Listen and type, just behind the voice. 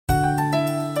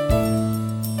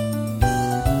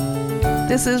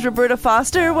This is Roberta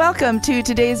Foster. Welcome to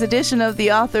today's edition of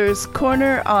the Author's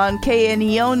Corner on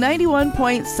KNEO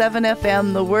 91.7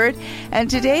 FM, The Word. And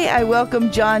today I welcome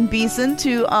John Beeson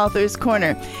to Author's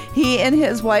Corner. He and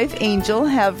his wife, Angel,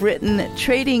 have written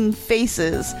Trading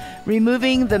Faces,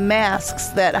 Removing the Masks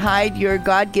That Hide Your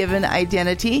God-Given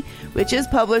Identity, which is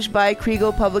published by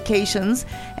Kregel Publications.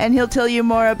 And he'll tell you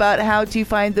more about how to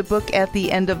find the book at the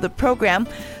end of the program.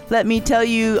 Let me tell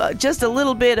you just a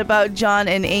little bit about John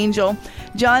and Angel.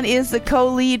 John is the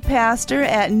co-lead pastor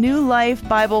at New Life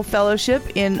Bible Fellowship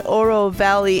in Oro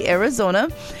Valley, Arizona,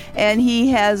 and he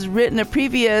has written a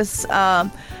previous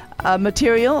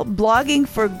material, Blogging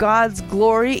for God's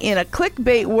Glory in a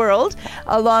Clickbait World,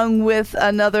 along with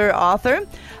another author.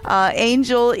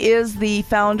 Angel is the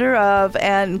founder of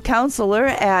and counselor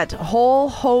at Whole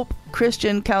Hope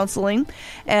Christian Counseling,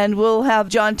 and we'll have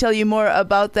John tell you more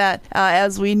about that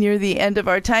as we near the end of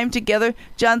our time together.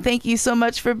 John, thank you so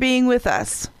much for being with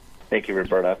us. Thank you,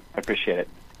 Roberta. I appreciate it.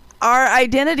 Our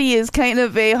identity is kind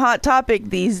of a hot topic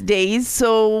these days,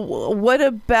 so what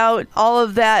about all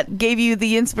of that gave you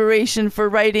the inspiration for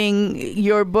writing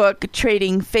your book,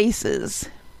 Trading Faces?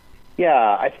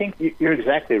 Yeah, I think you're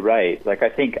exactly right. I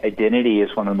think identity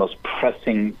is one of the most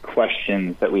pressing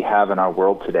questions that we have in our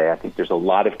world today. I think there's a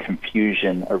lot of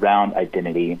confusion around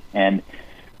identity. And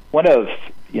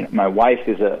my wife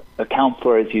is a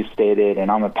counselor, as you stated,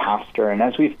 and I'm a pastor. And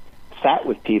as we've sat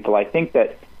with people, I think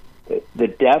that the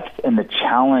depth and the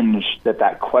challenge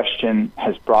that question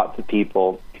has brought to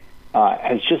people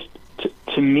has just,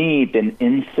 to me, been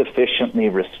insufficiently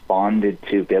responded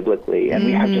to biblically. And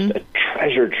we have just a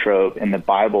treasure trove in the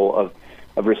Bible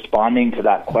of responding to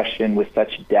that question with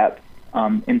such depth.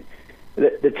 And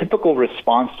the typical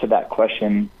response to that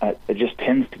question it just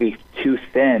tends to be too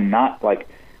thin, not like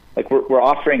we're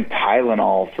offering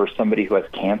Tylenol for somebody who has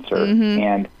cancer.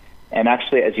 And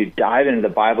actually, as you dive into the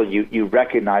Bible, you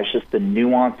recognize just the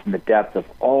nuance and the depth of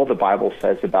all the Bible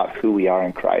says about who we are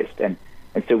in Christ. And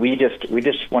so we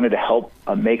just wanted to help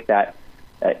make that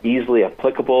easily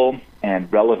applicable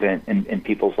and relevant in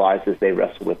people's lives as they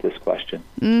wrestle with this question.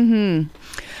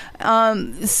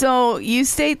 So you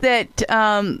state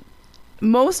that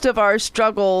most of our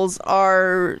struggles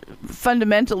are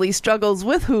fundamentally struggles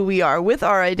with who we are, with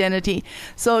our identity.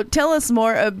 So tell us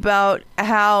more about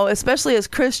how, especially as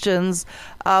Christians,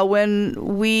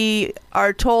 when we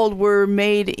are told we're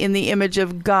made in the image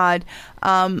of God,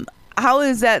 how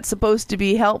is that supposed to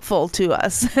be helpful to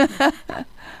us?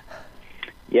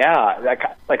 Yeah,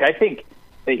 I think,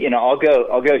 I'll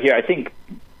go here. I think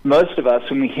most of us,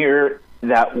 when we hear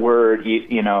that word,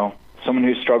 someone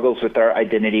who struggles with our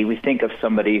identity, we think of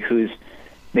somebody who's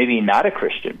maybe not a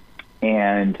Christian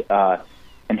and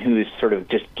who's sort of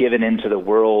just given into the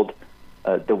world's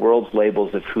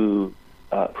labels of who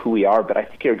we are. But I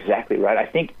think you're exactly right. I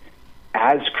think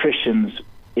as Christians,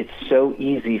 it's so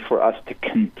easy for us to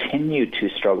continue to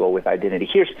struggle with identity.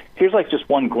 Here's just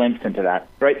one glimpse into that,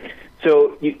 right?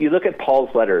 So you look at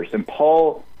Paul's letters, and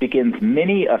Paul begins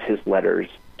many of his letters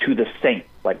to the saints,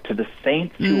 to the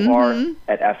saints who are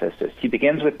at Ephesus. He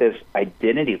begins with this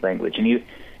identity language, and you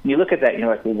look at that, and you're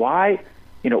like, well,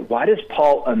 why does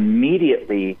Paul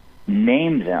immediately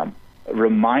name them,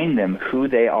 remind them who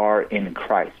they are in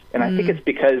Christ? And I think it's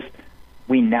because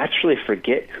we naturally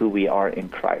forget who we are in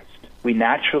Christ. We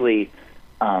naturally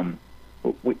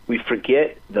we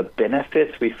forget the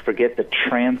benefits, we forget the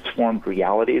transformed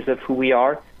realities of who we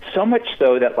are, so much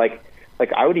so that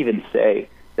I would even say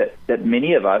that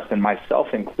many of us, and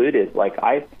myself included,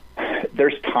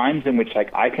 there's times in which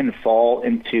I can fall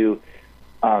into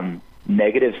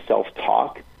negative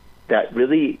self-talk that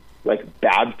really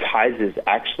baptizes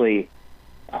actually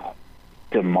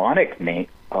demonic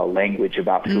language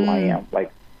about who I am,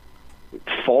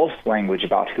 false language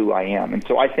about who I am. And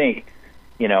so I think,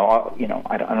 I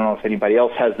don't know if anybody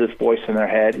else has this voice in their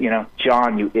head,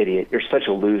 John, you idiot, you're such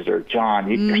a loser.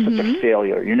 John, you're such a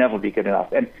failure. You'll never be good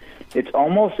enough. And it's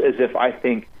almost as if I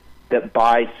think that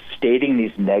by stating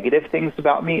these negative things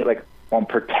about me, I'm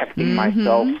protecting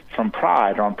myself from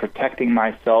pride, or I'm protecting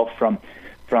myself from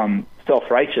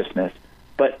self-righteousness.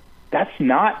 But that's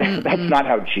not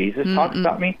how Jesus talks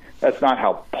about me. That's not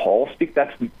how Paul speaks.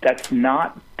 That's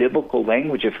not biblical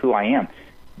language of who I am.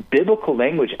 Biblical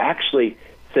language actually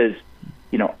says,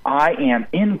 I am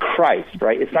in Christ,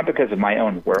 right? It's not because of my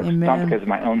own work. Amen. It's not because of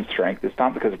my own strength. It's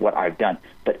not because of what I've done.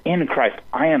 But in Christ,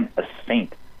 I am a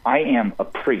saint. I am a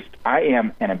priest. I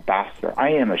am an ambassador.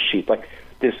 I am a sheep.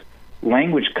 This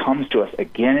language comes to us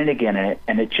again and again,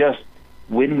 and it just,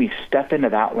 when we step into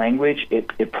that language,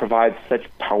 it provides such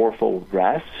powerful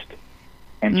rest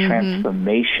and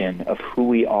transformation of who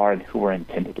we are and who we're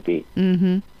intended to be.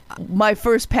 my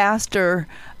first pastor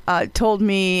told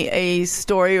me a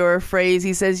story or a phrase.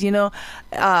 He says,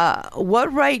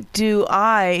 what right do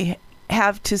I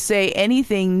have to say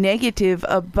anything negative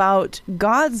about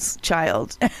God's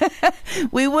child?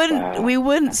 we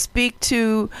wouldn't speak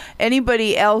to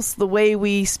anybody else the way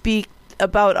we speak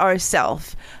about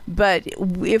ourselves. But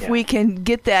if we can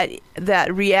get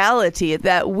that reality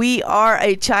that we are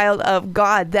a child of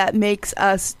God, that makes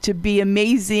us to be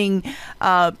amazing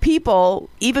people,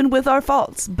 even with our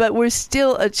faults. But we're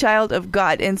still a child of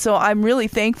God. And so I'm really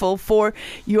thankful for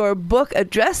your book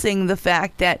addressing the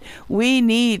fact that we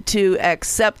need to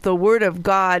accept the Word of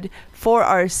God for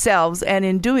ourselves. And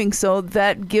in doing so,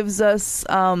 that gives us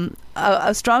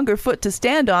a stronger foot to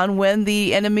stand on when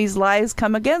the enemy's lies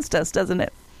come against us, doesn't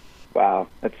it? Wow,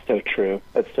 that's so true.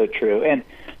 That's so true, and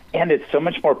it's so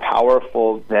much more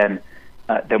powerful than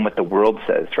what the world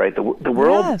says, right? The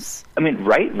world. Yes. I mean,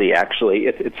 rightly, actually,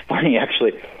 it's funny,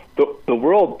 actually. The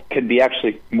world can be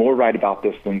actually more right about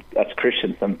this than us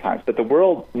Christians sometimes. But the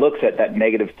world looks at that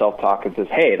negative self-talk and says,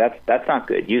 "Hey, that's not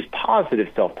good. Use positive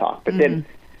self-talk." But then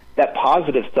that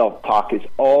positive self-talk is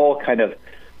all kind of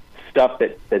stuff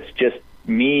that's just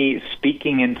me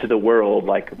speaking into the world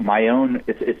like my own.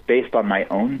 It's based on my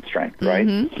own strength, right?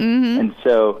 And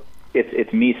so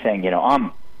it's me saying,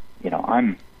 I'm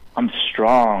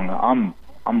strong,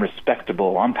 I'm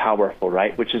respectable, I'm powerful,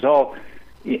 right? Which is all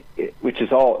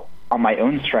on my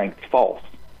own strength, false.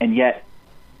 And yet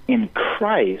in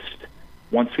Christ,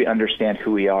 once we understand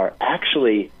who we are,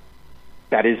 actually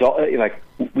that is all, like,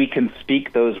 we can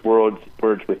speak those words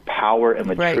with power and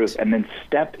with truth, and then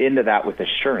step into that with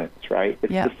assurance, right?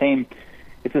 It's the same.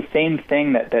 It's the same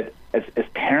thing that as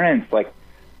parents, like,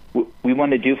 we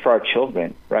want to do for our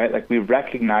children, right? Like, we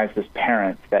recognize as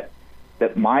parents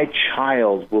that my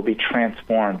child will be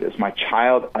transformed as my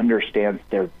child understands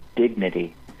their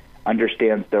dignity,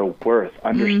 understands their worth,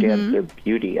 understands their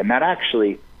beauty, and that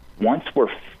actually, once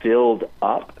we're filled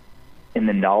up in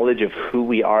the knowledge of who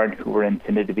we are and who we're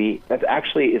intended to be, that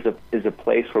actually is a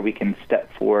place where we can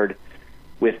step forward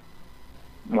with,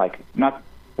 like, I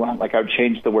would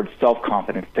change the word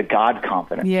self-confidence to God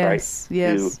confidence, right?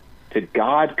 Yes. To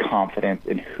God confidence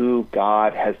in who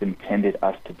God has intended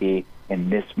us to be in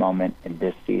this moment, in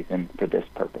this season, for this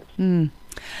purpose.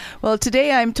 Well,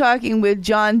 today I'm talking with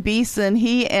John Beeson.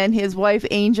 He and his wife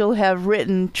Angel have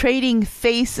written Trading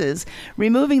Faces,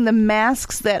 Removing the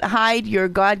Masks That Hide Your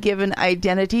God-Given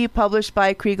Identity, published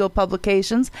by Kregel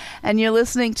Publications. And you're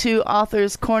listening to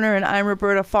Author's Corner, and I'm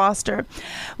Roberta Foster.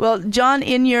 Well, John,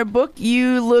 in your book,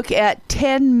 you look at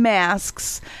 10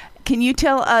 masks. Can you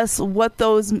tell us what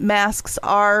those masks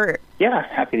are? Yeah,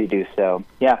 happy to do so.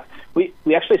 Yeah, we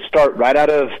actually start right out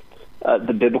of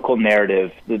the biblical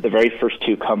narrative. The very first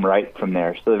two come right from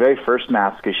there. So the very first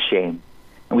mask is shame,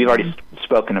 and we've already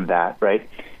spoken of that, right?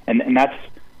 And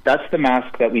that's the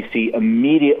mask that we see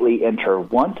immediately enter.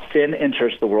 Once sin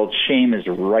enters the world, shame is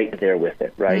right there with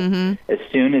it, right? As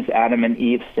soon as Adam and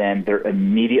Eve sin, they're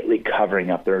immediately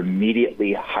covering up. They're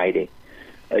immediately hiding.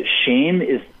 Shame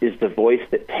is the voice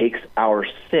that takes our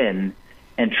sin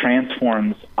and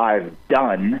transforms "I've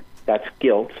done," that's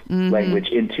guilt language,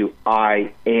 into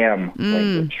 "I am"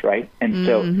 language, right? And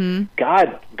so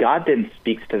God then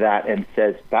speaks to that and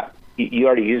says, that you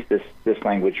already used this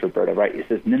language, Roberta, right? He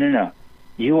says, no,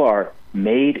 you are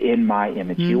made in my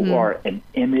image. You are an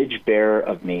image bearer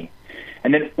of me.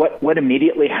 And then what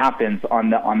immediately happens on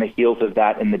the heels of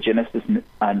that in the Genesis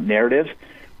narrative,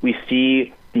 we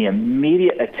see the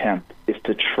immediate attempt is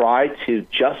to try to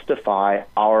justify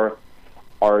our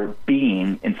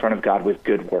being in front of God with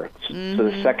good works. So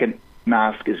the second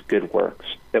mask is good works,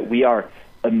 that we are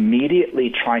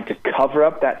immediately trying to cover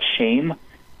up that shame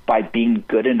by being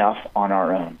good enough on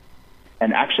our own.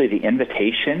 And actually the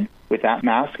invitation with that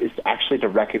mask is actually to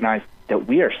recognize that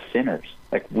we are sinners.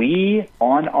 Like, we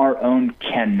on our own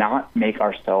cannot make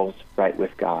ourselves right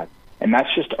with God. And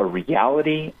that's just a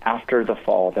reality after the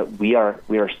fall, that we are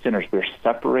sinners. We're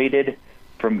separated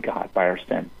from God by our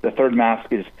sin. The third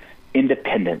mask is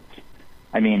independence.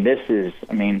 This is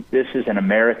an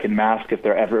American mask if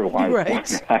there ever was,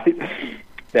 right?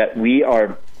 That we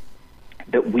are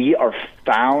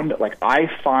found, like, I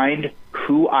find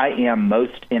who I am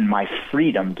most in my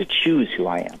freedom to choose who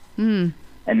I am.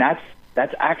 And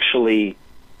that's actually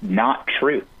not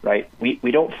true, right?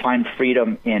 We don't find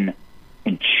freedom in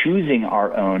choosing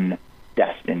our own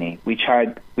destiny. We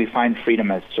find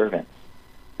freedom as servants.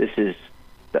 This is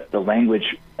the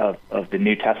language of the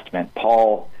New Testament.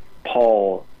 Paul,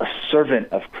 a servant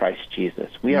of Christ Jesus.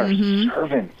 We are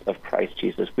servants of Christ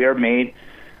Jesus. We are made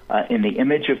in the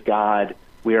image of God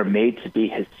We are made to be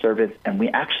his servants, and we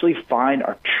actually find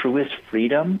our truest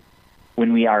freedom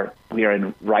when we are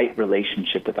in right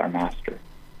relationship with our master.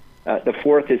 The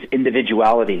fourth is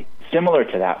individuality, similar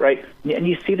to that, right? And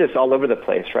you see this all over the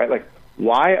place, right? Like,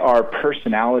 why are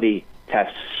personality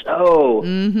tests so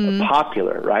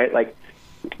popular, right? Like,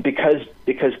 because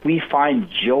we find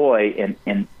joy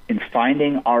in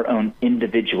finding our own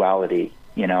individuality.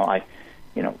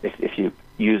 If you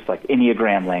use like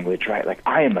Enneagram language, right? Like,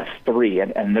 I am a 3,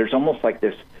 and there's almost like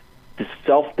this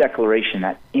self-declaration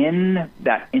that in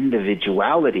that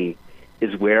individuality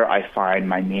is where I find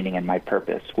my meaning and my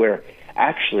purpose, where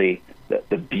actually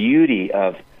the beauty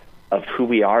of who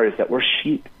we are is that we're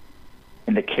sheep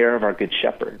in the care of our good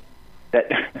shepherd.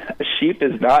 That a sheep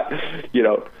is not,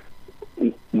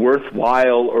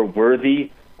 worthwhile or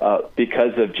worthy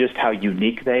because of just how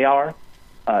unique they are.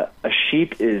 A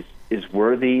sheep is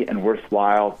worthy and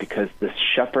worthwhile because the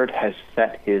shepherd has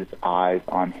set his eyes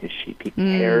on his sheep. He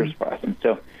cares for us, and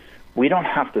so we don't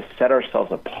have to set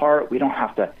ourselves apart. We don't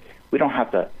have to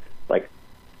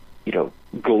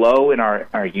glow in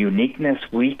our uniqueness.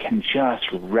 We can just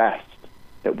rest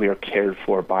that we are cared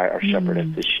for by our shepherd as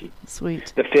his sheep.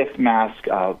 Sweet. The fifth mask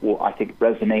will, I think,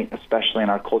 resonate, especially in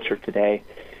our culture today,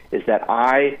 is that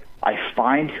I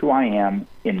find who I am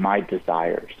in my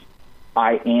desires.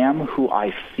 I am who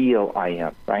I feel I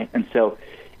am, right? And so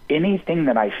anything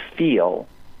that I feel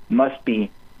must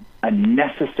be a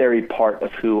necessary part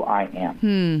of who I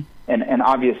am. And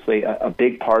obviously a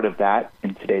big part of that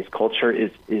in today's culture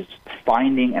is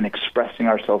finding and expressing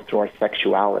ourselves through our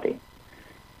sexuality.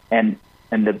 And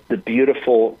the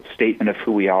beautiful statement of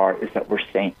who we are is that we're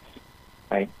saints,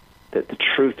 right? That the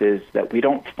truth is that we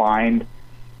don't find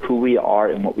who we are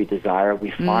in what we desire.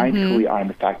 We find who we are in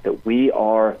the fact that we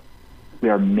are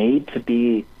made to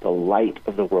be the light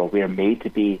of the world. We are made to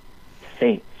be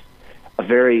saints, a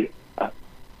very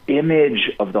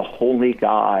image of the holy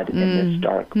God in this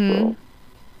dark world.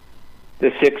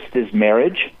 The sixth is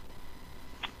marriage.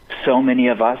 So many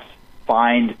of us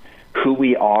find who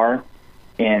we are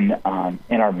in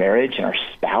our marriage and our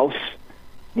spouse.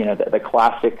 The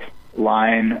classic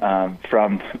line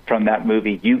from that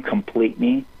movie, "You complete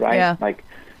me," right? Yeah. Like,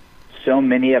 so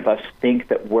many of us think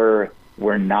that we're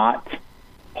not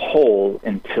whole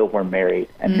until we're married,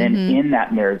 and then in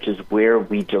that marriage is where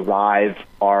we derive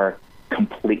our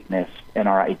completeness and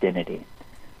our identity.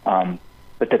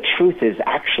 But the truth is,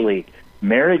 actually,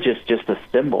 marriage is just a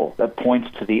symbol that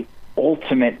points to the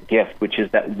ultimate gift, which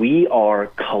is that we are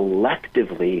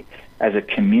collectively, as a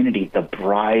community, the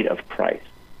bride of Christ.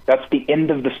 That's the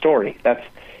end of the story. That's,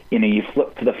 you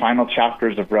flip to the final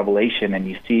chapters of Revelation and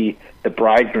you see the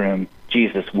bridegroom,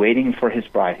 Jesus, waiting for his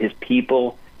bride, his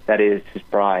people, that is his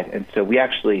bride. And so we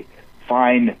actually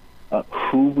find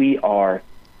who we are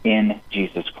in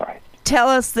Jesus Christ. Tell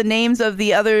us the names of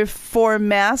the other 4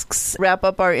 masks. Wrap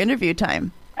up our interview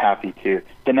time. Happy to.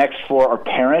 The next 4 are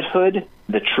parenthood.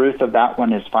 The truth of that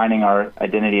one is finding our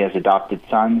identity as adopted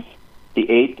sons. The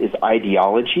 8th is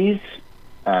ideologies,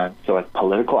 so like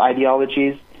political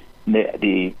ideologies.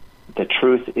 The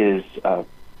truth is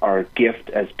our gift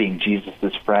as being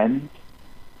Jesus' friends.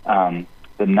 The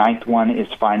 9th one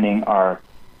is finding our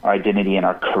identity in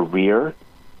our career.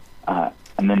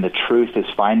 And then the truth is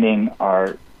finding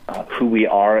our who we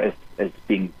are as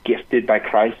being gifted by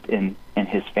Christ in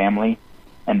his family.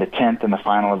 And the 10th and the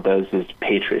final of those is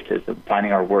patriotism,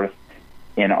 finding our worth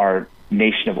in our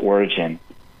nation of origin.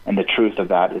 And the truth of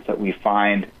that is that we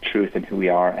find truth in who we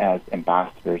are as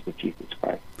ambassadors of Jesus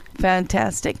Christ.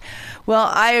 Fantastic. Well,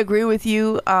 I agree with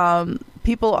you.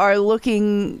 People are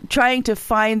trying to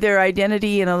find their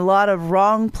identity in a lot of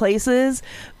wrong places,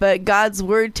 but God's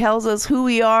Word tells us who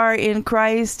we are in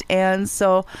Christ, and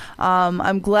so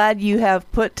I'm glad you have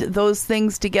put those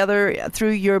things together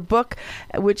through your book,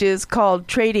 which is called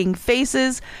Trading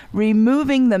Faces,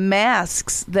 Removing the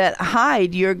Masks That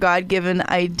Hide Your God-Given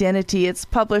Identity. It's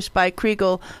published by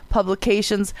Kregel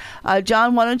Publications.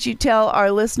 John, why don't you tell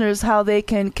our listeners how they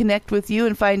can connect with you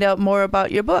and find out more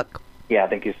about your book? Yeah,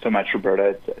 thank you so much,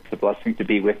 Roberta. It's a blessing to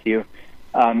be with you.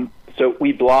 So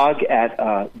we blog at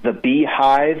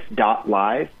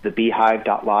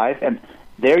thebeehive.live, and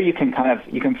there you can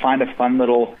find a fun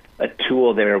little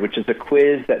tool there, which is a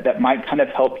quiz that might kind of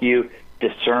help you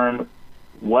discern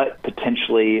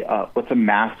what's a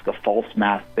mask, a false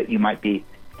mask that you might be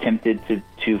tempted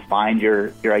to find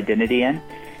your identity in.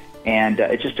 And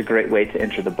it's just a great way to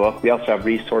enter the book. We also have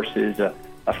resources, a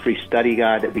free study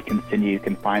guide that we can send you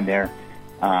can find there.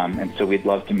 And so we'd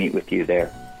love to meet with you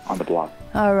there on the blog.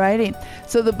 All righty.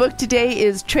 So the book today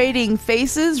is Trading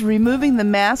Faces, Removing the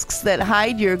Masks That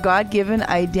Hide Your God-Given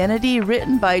Identity,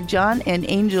 written by John and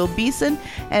Angel Beeson.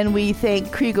 And we thank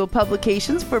Kregel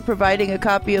Publications for providing a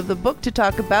copy of the book to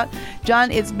talk about.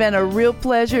 John, it's been a real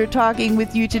pleasure talking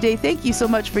with you today. Thank you so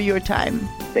much for your time.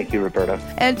 Thank you, Roberta.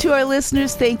 And to our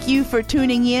listeners, thank you for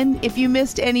tuning in. If you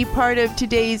missed any part of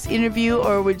today's interview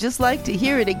or would just like to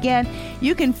hear it again,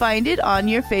 you can find it on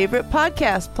your favorite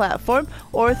podcast platform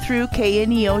or through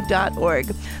KNEO.org.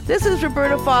 This is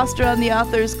Roberta Foster on the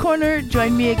Author's Corner.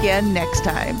 Join me again next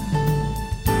time.